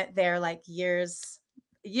and I met there like years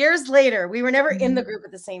later. We were never in the Mhm. group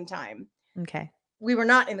at the same time. Okay. We were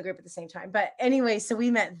not in the group at the same time. But anyway, so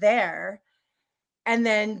we met there and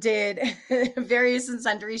then did various and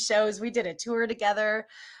sundry shows. We did a tour together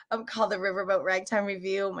called the Riverboat Ragtime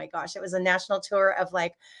Review. Oh my gosh, it was a national tour of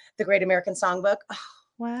like the Great American Songbook. Oh,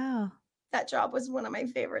 Wow. that job was one of my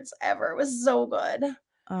favorites ever. It was so good.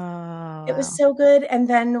 Oh, It was wow. so good. And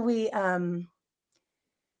then we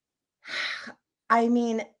I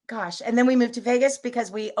mean, gosh, and then we moved to Vegas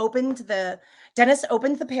because Dennis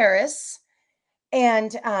opened the Paris,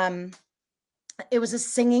 and it was a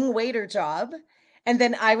singing waiter job. And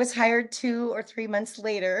then I was hired 2 or 3 months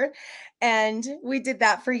later. And we did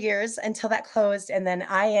that for years until that closed. And then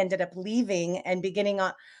I ended up leaving and beginning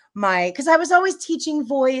on because I was always teaching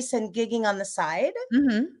voice and gigging on the side.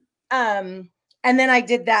 Mhm. And then I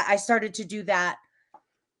did that. I started to do that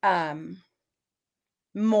um,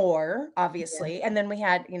 more, Yeah. obviously. And then we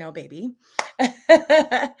had, baby.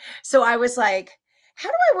 So I was like, how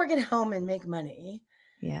do I work at home and make money?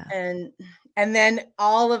 Yeah. and and then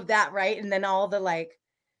all of that, right? And then all the like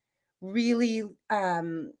really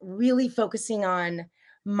really focusing on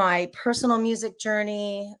my personal music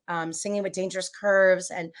journey, singing with Dangerous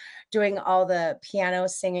Curves and doing all the piano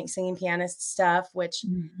singing pianist stuff, which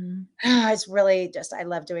Mhm. is really just, I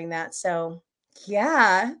love doing that. So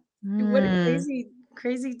yeah, what a Mm.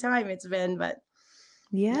 crazy time it's been, but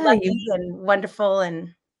Yeah, you lucky and wonderful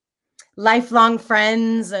and lifelong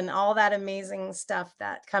friends and all that amazing stuff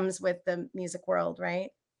that comes with the music world, right?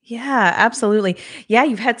 yeah, absolutely. Yeah,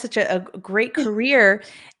 you've had such a great career,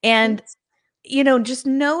 and, Thanks. just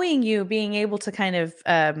knowing you being able to kind of,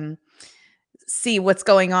 see what's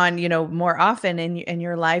going on, more often in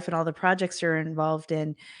your life and all the projects you're involved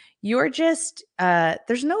in, you're just,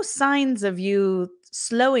 there's no signs of you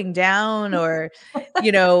slowing down or,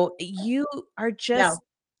 you are just No.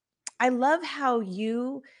 I love how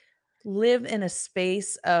you live in a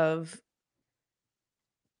space of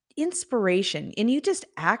inspiration and you just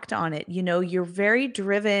act on it. You're very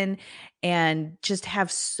driven and just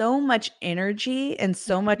have so much energy and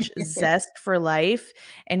so much zest for life,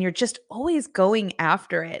 and you're just always going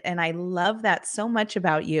after it, and I love that so much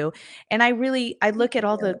about you. And I look at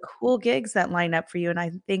all the cool gigs that line up for you and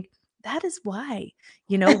I think that is why,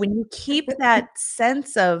 when you keep that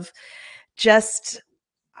sense of just,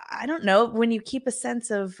 I don't know, when you keep a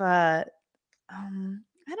sense of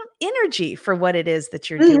I don't energy for what it is that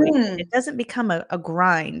you're doing. It Mhm. doesn't become a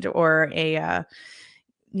grind or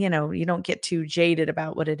you don't get too jaded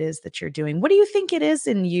about what it is that you're doing. What do you think it is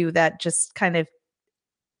in you that just kind of,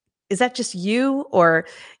 is that just you, or,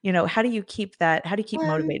 how do you keep Um,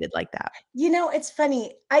 motivated like that? it's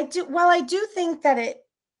funny. I do think that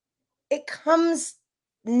it comes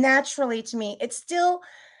naturally to me. It's still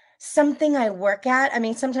something I work at. I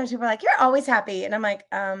mean, sometimes people are like, "You're always happy." And I'm like,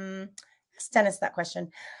 ask Dennis that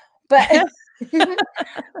question. But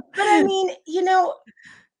but I mean,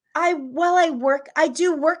 I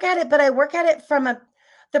do work at it, but I work at it from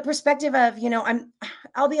the perspective of,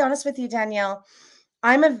 I'll be honest with you, Danielle.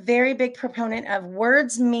 I'm a very big proponent of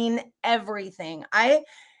words mean everything. Mm,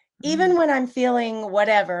 Even when I'm feeling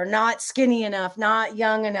whatever, not skinny enough, not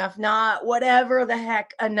young enough, not whatever the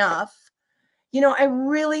heck enough, I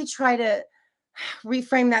really try to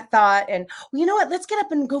reframe that thought and, well, you know what, let's get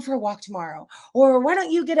up and go for a walk tomorrow. Or why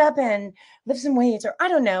don't you get up and lift some weights? Or I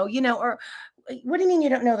don't know, or what do you mean you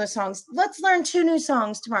don't know those songs? Let's learn 2 new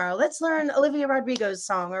songs tomorrow. Let's learn Olivia Rodrigo's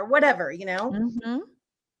song or whatever. mhm,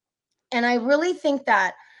 And I really think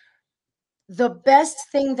that the best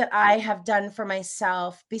thing that I have done for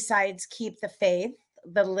myself, besides keep the faith,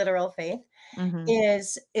 the literal faith, mhm,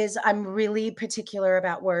 is I'm really particular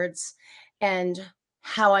about words and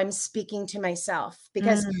how I'm speaking to myself,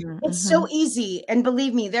 because mm, it's so mhm, easy. And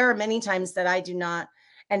believe me, there are many times that I do not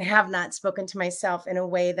and have not spoken to myself in a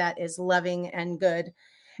way that is loving and good.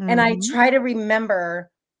 And I mhm. try to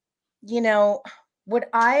remember, you know,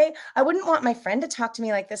 I wouldn't want my friend to talk to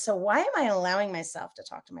me like this. So why am I allowing myself to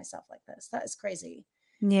talk to myself like this? That is crazy.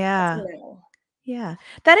 That's a Yeah. no. Yeah,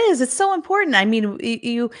 that is, it's so important. I mean,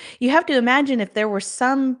 you have to imagine if there were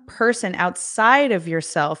some person outside of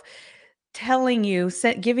yourself telling you,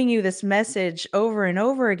 giving you this message over and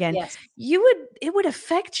over again, Yes, it would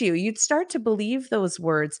affect you. You'd start to believe those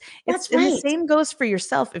words. It's that's and the right. same goes for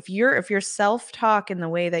yourself. If your self-talk and the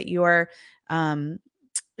way that you're um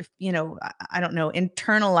if, I don't know,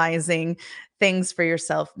 internalizing things for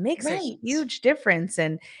yourself makes a Right. huge difference,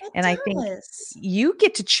 It and I think does. you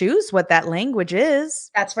get to choose what that language is.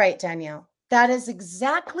 That's right, Danielle. That is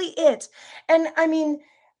exactly it. And I mean,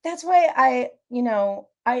 that's why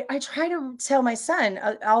I try to tell my son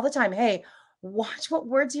all the time, hey, watch what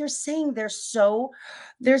words you're saying.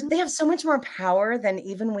 Mhm. They have so much more power than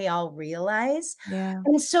even we all realize. Yeah.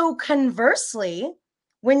 And so conversely,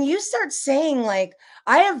 when you start saying, like,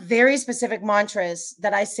 I have very specific mantras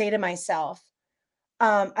that I say to myself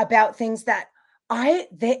about things that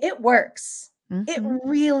it works. It Mhm.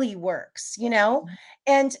 really works.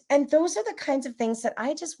 And those are the kinds of things that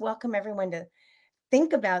I just welcome everyone to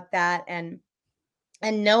think about that and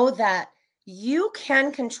know that you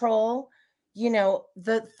can control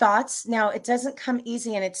the thoughts, now it doesn't come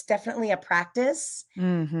easy, and it's definitely a practice,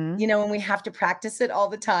 Mhm. and we have to practice it all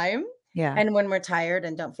the time. Yeah. And when we're tired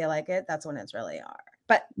and don't feel like it, that's when it's really hard.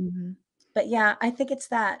 But Mhm. but yeah, I think it's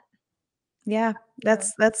that. Yeah, Yeah.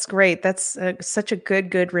 that's great. That's, such a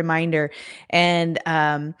good reminder, and,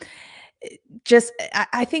 just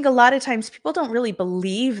I think a lot of times people don't really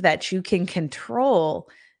believe that you can control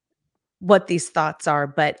what these thoughts are,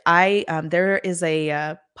 but there is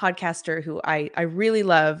a, podcaster who I really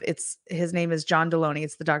love. His name is John Deloney.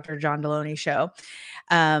 It's the Dr. John Deloney Show,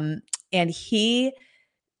 um, and he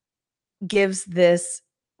gives this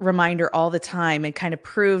reminder all the time and kind of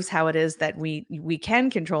proves how it is that we can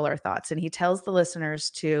control our thoughts. And he tells the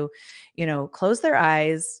listeners to, close their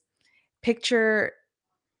eyes, picture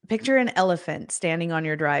picture an elephant standing on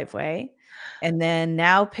your driveway, and then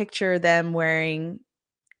now picture them wearing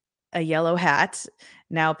a yellow hat.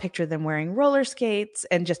 Now picture them wearing roller skates,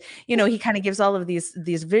 and just, he kind of gives all of these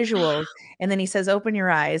visuals, and then he says, "Open your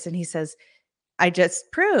eyes," and he says, I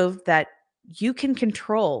just proved that you can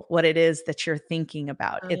control what it is that you're thinking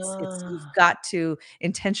about. It's Oh, you've got to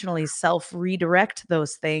intentionally self redirect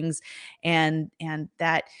those things, and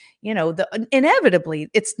that, inevitably,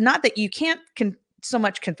 it's not that you can't so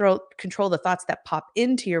much control the thoughts that pop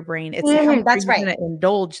into your brain. It's how much are that's you right. going to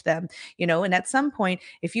indulge them, and at some point,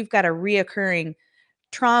 if you've got a reoccurring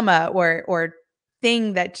trauma or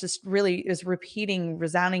thing that just really is repeating,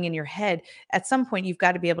 resounding in your head, at some point you've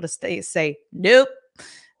got to be able to say, "Nope,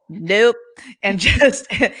 nope," and just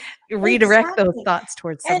redirect those Exactly. thoughts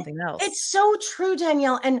towards And something else. it's so true,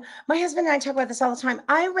 Danielle. And my husband and I talk about this all the time.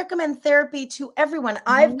 I recommend therapy to everyone.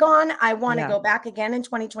 I've Mhm. gone, I want to Yeah. go back again in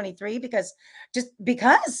 2023 because the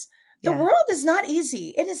Yeah. world is not easy.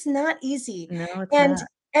 It is not easy. No, it's And not.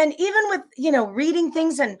 and even with, reading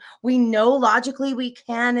things, and we know logically we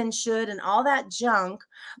can and should and all that junk,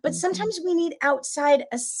 but Mhm. sometimes we need outside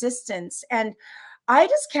assistance. And I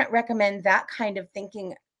just can't recommend that kind of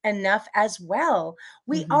thinking enough as well.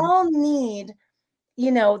 We Mhm. all need,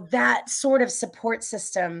 that sort of support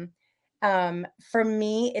system. For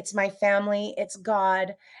me, it's my family, it's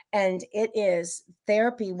God, and it is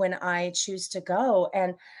therapy when I choose to go.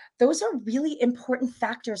 And those are really important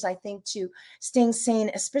factors, I think, to staying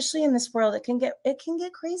sane, especially in this world. It can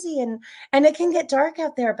get crazy, and it can get dark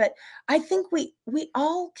out there. But I think we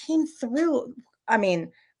all came through. I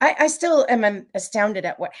mean, I still am astounded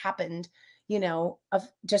at what happened, of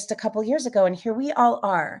just a couple years ago, and here we all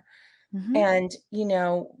are, Mhm. and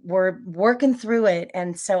we're working through it.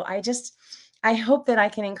 And so I hope that I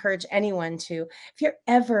can encourage anyone to, if you're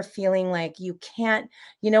ever feeling like you can't,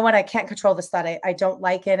 I can't control this thought, I don't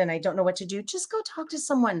like it and I don't know what to do, just go talk to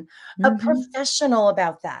someone, a Mhm. professional,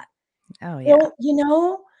 about that. Oh, yeah.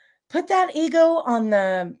 Don't, put that ego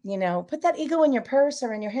put that ego in your purse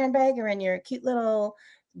or in your handbag or in your cute little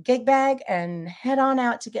gig bag, and head on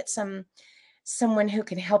out to get someone who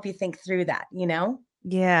can help you think through that.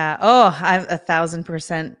 Yeah. Oh, I'm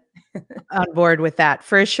 1,000% on board with that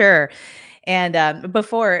for sure. And,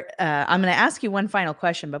 before, I'm gonna ask you one final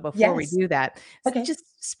question, but before we Yes. do that, Okay. just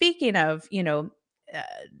speaking of, uh,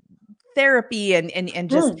 therapy and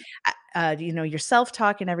just, Mm. your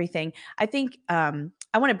self-talk and everything, I think,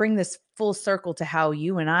 I wanna bring this full circle to how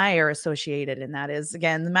you and I are associated, and that is,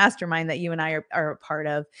 again, the mastermind that you and I are a part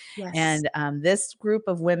of, Yes. and, this group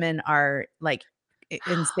of women are, like,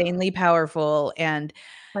 insanely powerful, and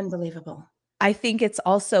Unbelievable. I think it's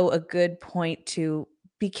also a good point to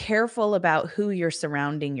be careful about who you're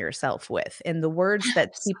surrounding yourself with and the words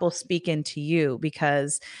that people speak into you,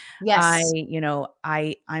 because Yes.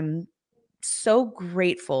 I'm so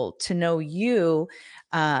grateful to know you,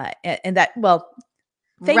 and that, well,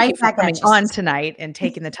 thank you Right for back coming at you, on sister. tonight and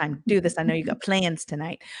taking the time to do this. I know you got plans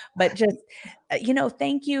tonight, but just,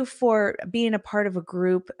 thank you for being a part of a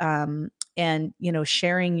group, and,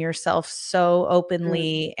 sharing yourself so Mm.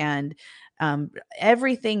 openly, and,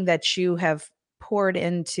 everything that you have poured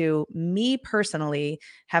into me personally,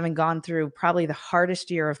 having gone through probably the hardest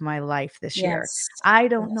year of my life this year. Yes. I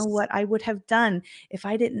don't know Yes. what I would have done if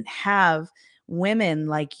I didn't have women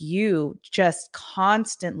like you just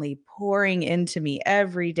constantly pouring into me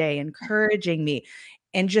every day, encouraging me,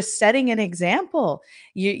 and just setting an example.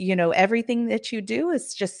 Everything that you do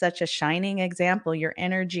is just such a shining example. Your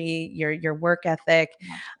energy, your work ethic,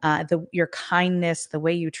 your kindness, the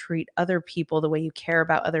way you treat other people, the way you care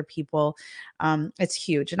about other people, it's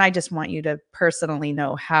huge. And I just want you to personally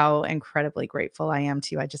know how incredibly grateful I am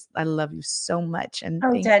to you. I love you so much, and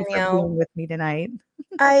Oh, thank you for being Danielle, with me tonight.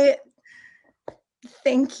 I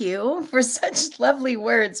thank you for such lovely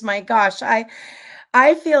words. My gosh,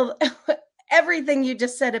 I feel everything you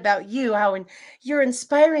just said about you, how you're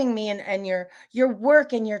inspiring me, and your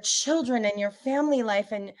work and your children and your family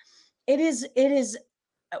life. And it is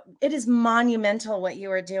monumental what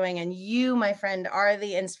you are doing, and you, my friend, are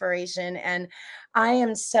the inspiration, and I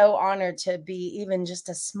am so honored to be even just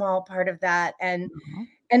a small part of that. Mhm.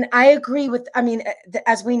 And I agree with, I mean,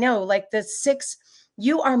 as we know, like the six,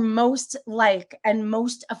 you are most like and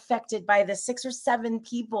most affected by the 6 or 7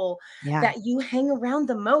 people Yeah, that you hang around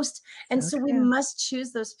the most. And so so we true. must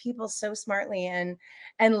choose those people so smartly. And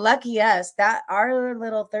lucky us that our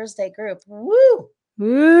little Thursday group, woo,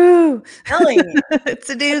 Woo! telling you, It's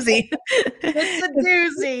a doozy. it's a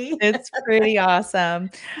doozy. It's pretty awesome.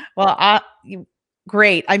 Well,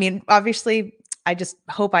 great. I mean, obviously, I just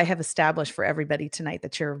hope I have established for everybody tonight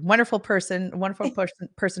that you're a wonderful person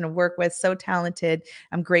to work with, so talented.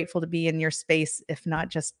 I'm grateful to be in your space, if not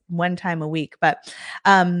just one time a week. But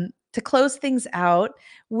to close things out,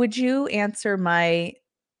 would you answer my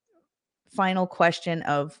final question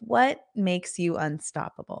of what makes you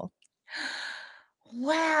unstoppable?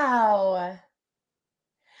 Wow.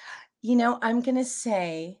 I'm going to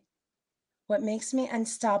say what makes me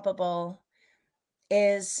unstoppable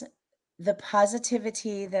is the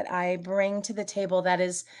positivity that I bring to the table that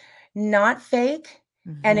is not fake,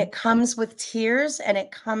 and Mhm. it comes with tears, and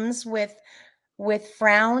it comes with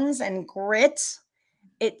frowns and grit.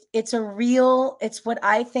 It's what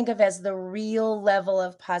I think of as the real level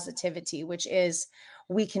of positivity, which is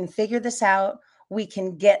we can figure this out, we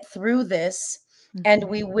can get through this, and Mhm.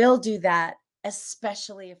 we will do that,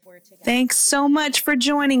 especially if we're together. Thanks so much for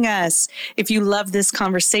joining us. If you love this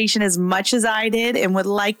conversation as much as I did and would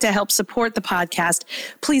like to help support the podcast,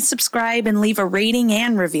 please subscribe and leave a rating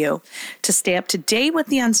and review. To stay up to date with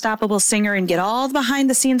The Unstoppable Singer and get all the behind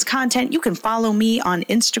the scenes content, you can follow me on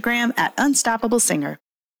Instagram at Unstoppable Singer.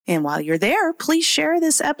 And while you're there, please share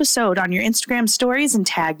this episode on your Instagram stories and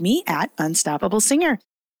tag me at Unstoppable Singer.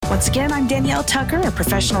 Once again, I'm Danielle Tucker, a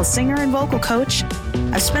professional singer and vocal coach.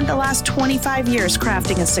 I've spent the last 25 years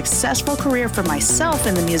crafting a successful career for myself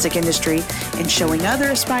in the music industry and showing other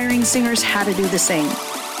aspiring singers how to do the same.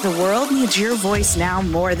 The world needs your voice now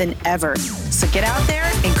more than ever. So get out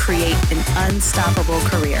there and create an unstoppable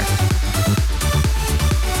career.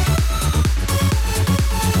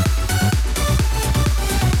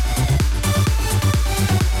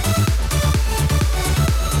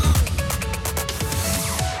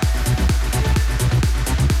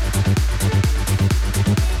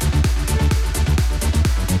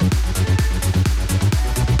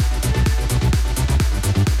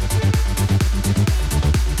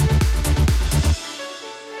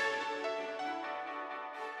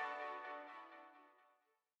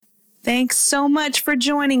 Thanks so much for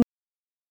joining